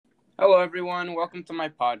Hello, everyone. Welcome to my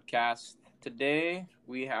podcast. Today,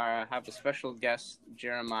 we have a special guest,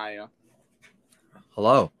 Jeremiah.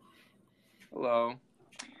 Hello. Hello.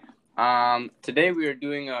 Today, we are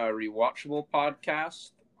doing a rewatchable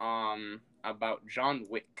podcast about John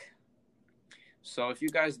Wick. So, if you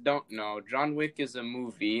guys don't know, John Wick is a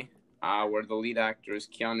movie where the lead actor is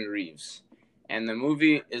Keanu Reeves. And the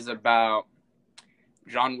movie is about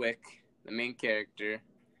John Wick, the main character.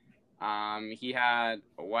 He had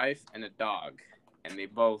a wife and a dog, and they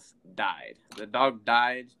both died. The dog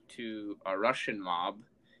died to a Russian mob,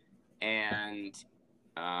 and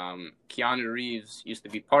Keanu Reeves used to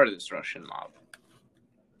be part of this Russian mob.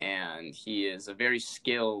 And he is a very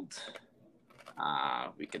skilled,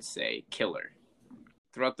 we could say, killer.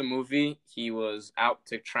 Throughout the movie, he was out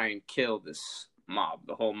to try and kill this mob,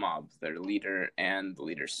 the whole mob, their leader and the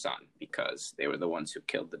leader's son, because they were the ones who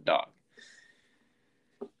killed the dog.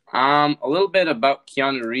 A little bit about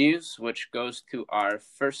Keanu Reeves, which goes to our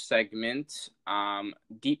first segment,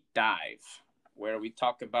 Deep Dive, where we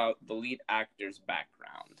talk about the lead actor's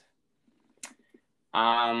background.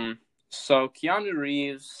 So Keanu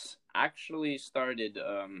Reeves actually started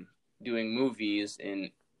doing movies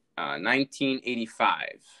in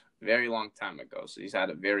 1985, very long time ago. So he's had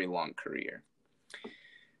a very long career.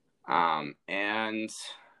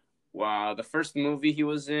 The first movie he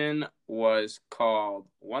was in was called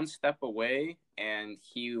One Step Away, and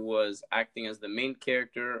he was acting as the main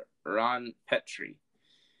character, Ron Petrie.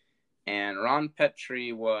 And Ron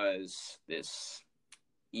Petrie was this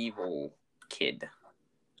evil kid,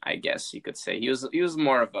 I guess you could say. He was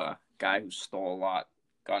more of a guy who stole a lot,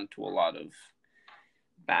 got into a lot of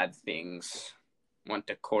bad things, went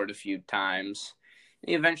to court a few times, and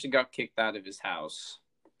he eventually got kicked out of his house.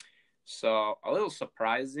 So a little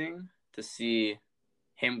surprising to see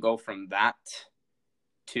him go from that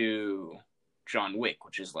to John Wick,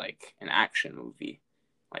 which is like an action movie,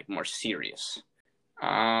 like more serious.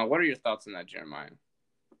 What are your thoughts on that, Jeremiah?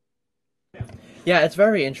 Yeah, it's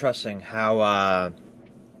very interesting how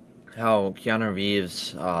Keanu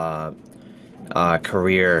Reeves'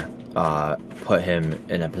 career put him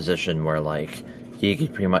in a position where like he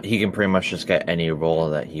can pretty much just get any role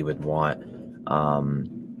that he would want.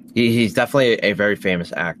 He's definitely a very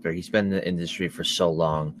famous actor. He's been in the industry for so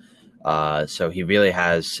long, so he really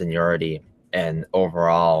has seniority and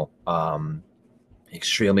overall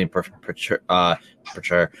extremely mature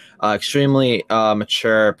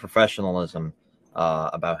professionalism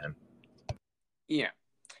about him. Yeah.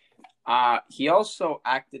 He also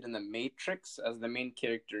acted in The Matrix as the main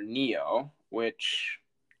character Neo, which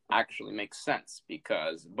actually makes sense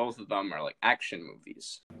because both of them are like action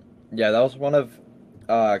movies. Yeah, that was one of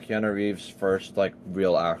Keanu Reeves' first like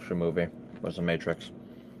real action movie, was The Matrix.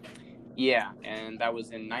 Yeah, and that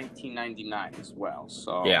was in 1999 as well,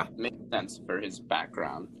 so yeah, it makes sense for his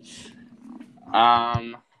background.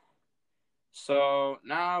 So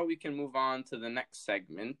now we can move on to the next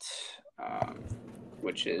segment,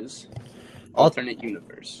 which is alternate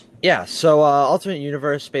universe. Yeah, so alternate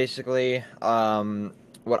universe, basically,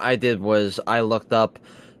 what I did was I looked up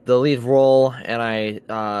the lead role and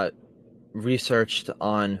I researched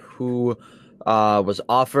on who was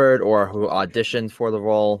offered or who auditioned for the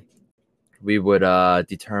role. We would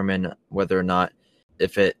determine whether or not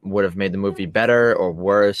if it would have made the movie better or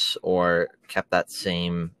worse or kept that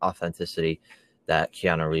same authenticity that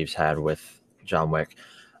Keanu Reeves had with John Wick.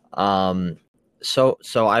 So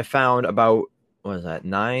I found about, what was that,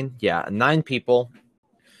 9? Yeah, 9 people.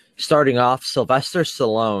 Starting off, Sylvester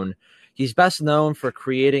Stallone. He's best known for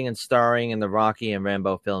creating and starring in the Rocky and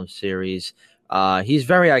Rambo film series. He's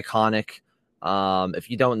very iconic.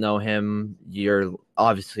 If you don't know him, you're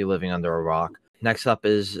obviously living under a rock. Next up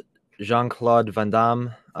is Jean-Claude Van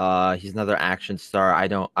Damme. He's another action star.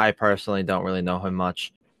 I personally don't really know him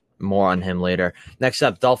much. More on him later. Next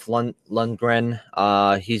up, Dolph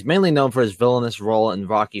Lundgren. He's mainly known for his villainous role in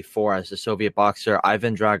Rocky IV as the Soviet boxer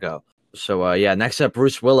Ivan Drago. So, next up,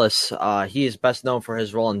 Bruce Willis. He is best known for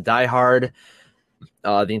his role in Die Hard.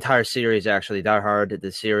 The entire series, actually. Die Hard,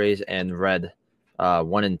 the series, and Red.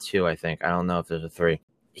 1 and 2, I think. I don't know if there's a 3.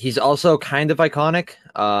 He's also kind of iconic.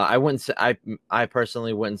 I wouldn't say, I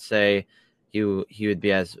personally wouldn't say he would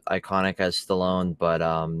be as iconic as Stallone, but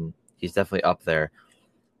he's definitely up there.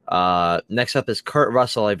 Next up is Kurt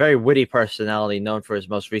Russell, a very witty personality known for his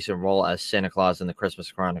most recent role as Santa Claus in the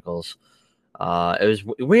Christmas Chronicles. It was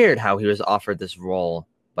weird how he was offered this role,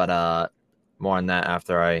 but more on that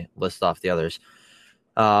after I list off the others.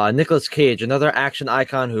 Nicolas Cage, another action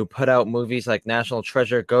icon who put out movies like National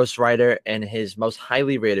Treasure, Ghost Rider, and his most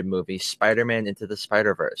highly rated movie, Spider-Man Into the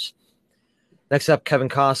Spider-Verse. Next up, Kevin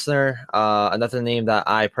Costner, another name that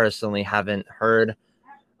I personally haven't heard,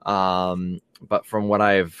 but from what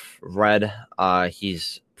I've read,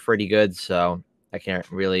 he's pretty good, so I can't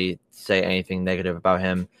really say anything negative about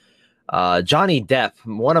him. Johnny Depp,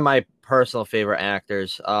 one of my personal favorite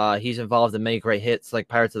actors. He's involved in many great hits like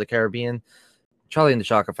Pirates of the Caribbean, Charlie and the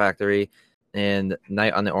Chocolate Factory, and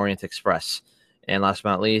Night on the Orient Express. And last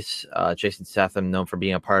but not least, Jason Statham, known for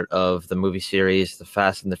being a part of the movie series The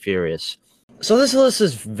Fast and the Furious. So this list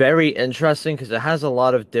is very interesting because it has a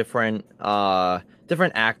lot of different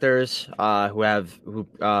actors who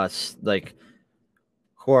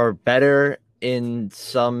are better in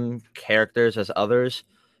some characters as others,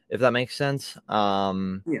 if that makes sense.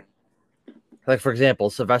 Yeah. Like for example,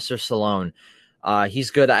 Sylvester Stallone.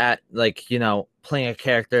 He's good at playing a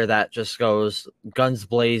character that just goes guns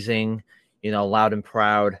blazing, loud and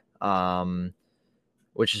proud.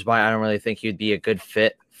 Which is why I don't really think he'd be a good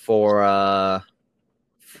fit for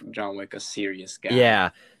John Wick, a serious guy. Yeah,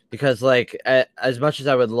 because as much as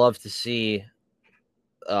I would love to see,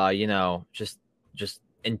 just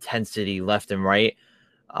intensity left and right,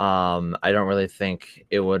 I don't really think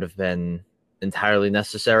it would have been entirely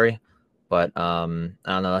necessary. But I don't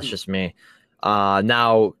know. That's just me.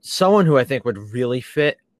 Now, someone who I think would really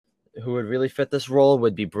fit this role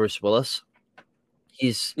would be Bruce Willis.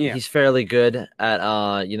 He's fairly good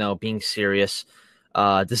at being serious.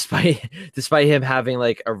 Despite him having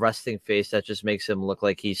like a resting face that just makes him look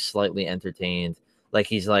like he's slightly entertained. Like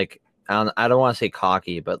he's like I don't want to say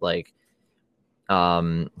cocky, but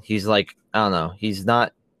he's like I don't know.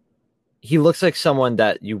 He looks like someone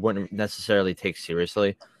that you wouldn't necessarily take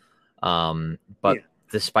seriously. But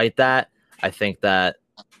despite that, I think that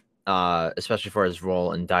especially for his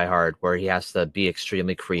role in Die Hard, where he has to be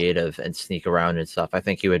extremely creative and sneak around and stuff, I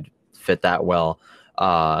think he would fit that well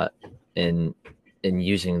in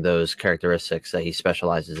using those characteristics that he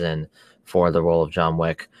specializes in for the role of John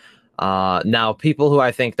Wick. Now, people who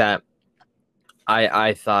I think that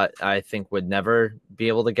I think would never be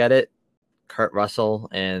able to get it, Kurt Russell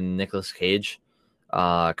and Nicolas Cage.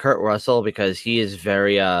 Kurt Russell, because he is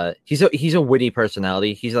very he's a witty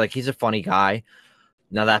personality. He's a funny guy.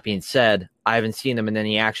 Now that being said, I haven't seen him in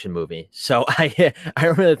any action movie, so I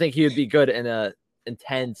don't really think he would be good in a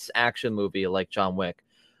intense action movie like John Wick.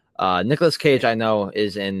 Nicolas Cage, I know,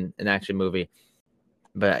 is in an action movie,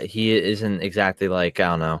 but he isn't exactly like I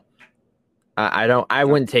don't know. I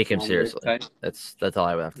wouldn't take him seriously. That's all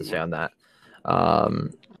I would have to say on that.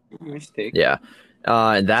 Yeah,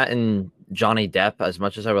 that and Johnny Depp. As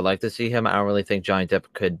much as I would like to see him, I don't really think Johnny Depp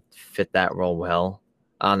could fit that role well.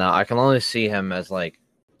 I don't know. I can only see him as like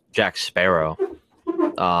Jack Sparrow,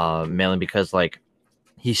 mainly because like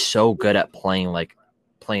he's so good at playing like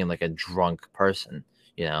a drunk person,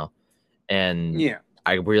 and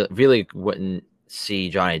I really wouldn't see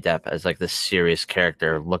Johnny Depp as like this serious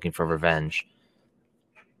character looking for revenge.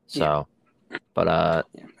 So, but an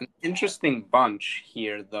interesting bunch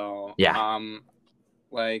here though. Yeah.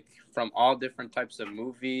 Like from all different types of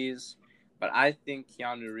movies, but I think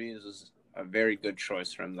Keanu Reeves was a very good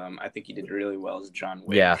choice from them. I think he did really well as John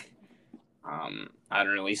Wick. Yeah. I don't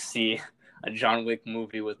really see a John Wick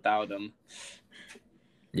movie without him.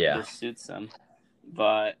 Yeah. It suits him.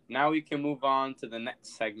 But now we can move on to the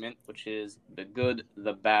next segment, which is the good,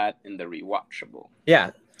 the bad, and the rewatchable.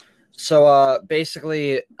 Yeah. So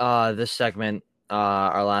basically this segment,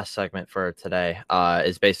 our last segment for today,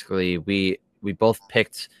 is basically we both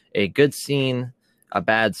picked a good scene, a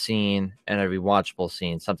bad scene, and a rewatchable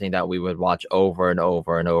scene, something that we would watch over and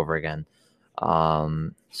over and over again.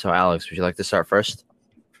 So Alex, would you like to start first?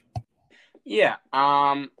 Yeah,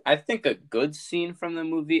 I think a good scene from the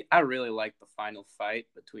movie, I really like the final fight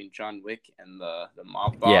between John Wick and the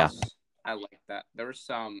mob boss. Yeah. I like that. There were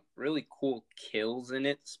some really cool kills in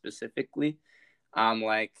it specifically.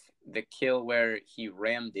 Like the kill where he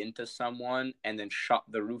rammed into someone and then shot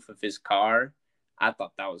the roof of his car. I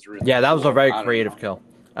thought that was really that was a very cool. creative kill.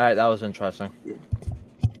 All right, that was interesting.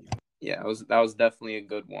 Yeah, that was definitely a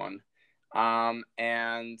good one.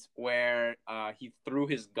 And where he threw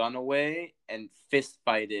his gun away and fist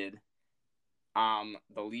fighted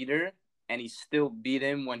the leader, and he still beat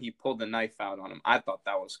him when he pulled the knife out on him. I thought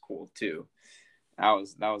that was cool too. That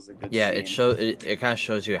was a good scene. It kind of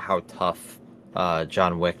shows you how tough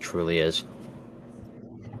John Wick truly is.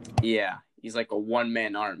 Yeah, he's like a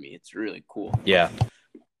one-man army. It's really cool. Yeah.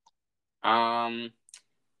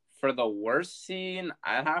 For the worst scene,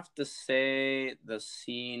 I'd have to say the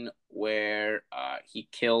scene where he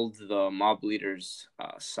killed the mob leader's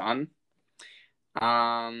son.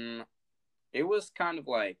 It was kind of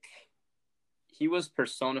like he was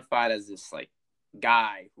personified as this like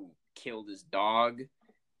guy who killed his dog,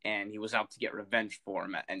 and he was out to get revenge for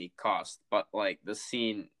him at any cost. But like the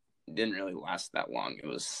scene didn't really last that long. It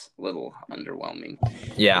was a little underwhelming.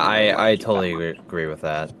 Yeah, Didn't really I like it that totally much. agree with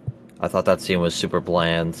that. I thought that scene was super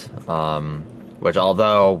bland. Which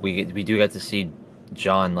although we do get to see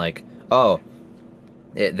John like, oh,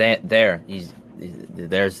 there's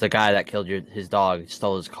the guy that killed his dog,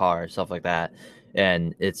 stole his car, stuff like that,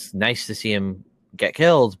 and it's nice to see him get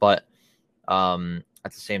killed, but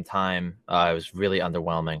at the same time, it was really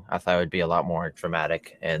underwhelming. I thought it would be a lot more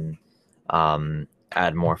dramatic and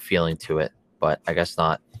add more feeling to it, but I guess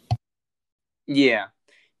not. Yeah,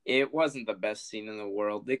 it wasn't the best scene in the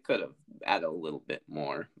world. They could have added a little bit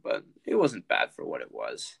more, but it wasn't bad for what it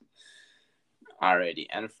was. Alrighty,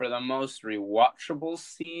 and for the most rewatchable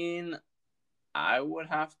scene, I would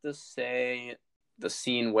have to say the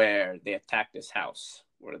scene where they attacked his house,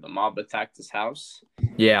 where the mob attacked his house.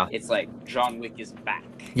 Yeah, It's like John Wick is back.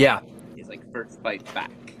 yeah, His like first fight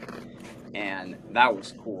back. And that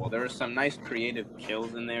was cool. There were some nice creative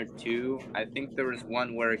kills in there too. I think there was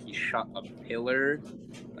one where he shot a pillar,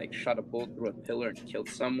 like shot a bullet through a pillar and killed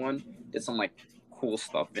someone. Did some like cool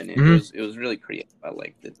stuff in it. Mhm. It was really creative. I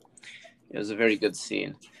liked it. It was a very good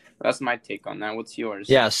scene. That's my take on that. What's yours?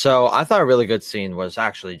 Yeah, so I thought a really good scene was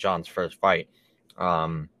actually John's first fight.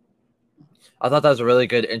 Um, I thought that was a really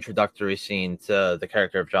good introductory scene to the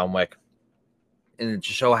character of John Wick, and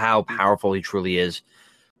to show how powerful he truly is.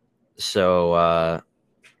 So,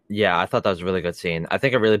 yeah, I thought that was a really good scene. I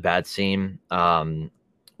think a really bad scene,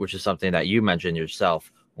 which is something that you mentioned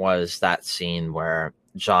yourself, was that scene where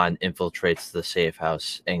John infiltrates the safe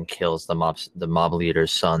house and kills the mob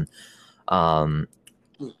leader's son.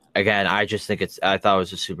 Again, I just think I thought it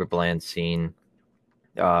was a super bland scene.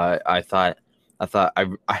 I thought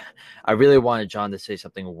I really wanted John to say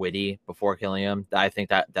something witty before killing him. I think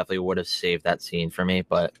that definitely would have saved that scene for me.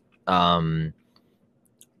 But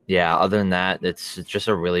yeah, other than that, it's just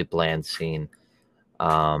a really bland scene.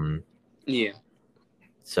 Yeah.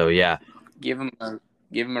 So yeah, Give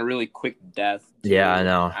him a really quick death too. Yeah, I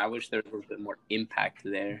know. I wish there was a little bit more impact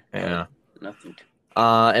there. Yeah. Nothing.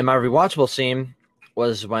 And my rewatchable scene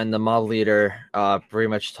was when the mob leader pretty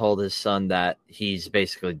much told his son that he's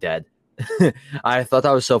basically dead. I thought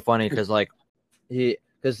that was so funny because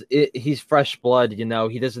he's fresh blood, you know,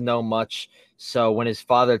 he doesn't know much. So when his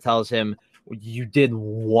father tells him, "You did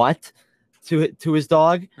what?" to his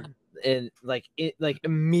dog, and like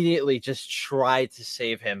immediately just tried to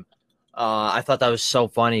save him. I thought that was so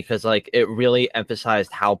funny because like it really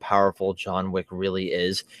emphasized how powerful John Wick really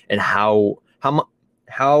is and how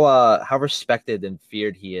respected and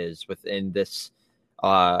feared he is within this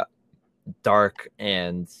dark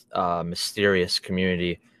and mysterious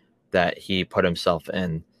community that he put himself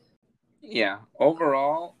in. Yeah.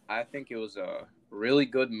 Overall, I think it was a really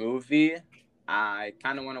good movie. I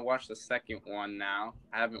kind of want to watch the second one now.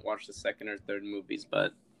 I haven't watched the second or third movies,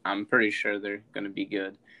 but I'm pretty sure they're going to be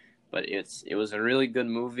good. But it was a really good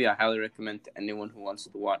movie. I highly recommend to anyone who wants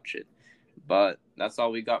to watch it. But that's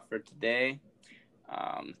all we got for today.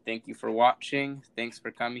 Thank you for watching. Thanks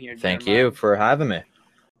for coming here, Thank Jeremiah. you for having me.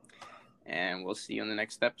 And we'll see you on the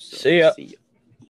next episode. See ya.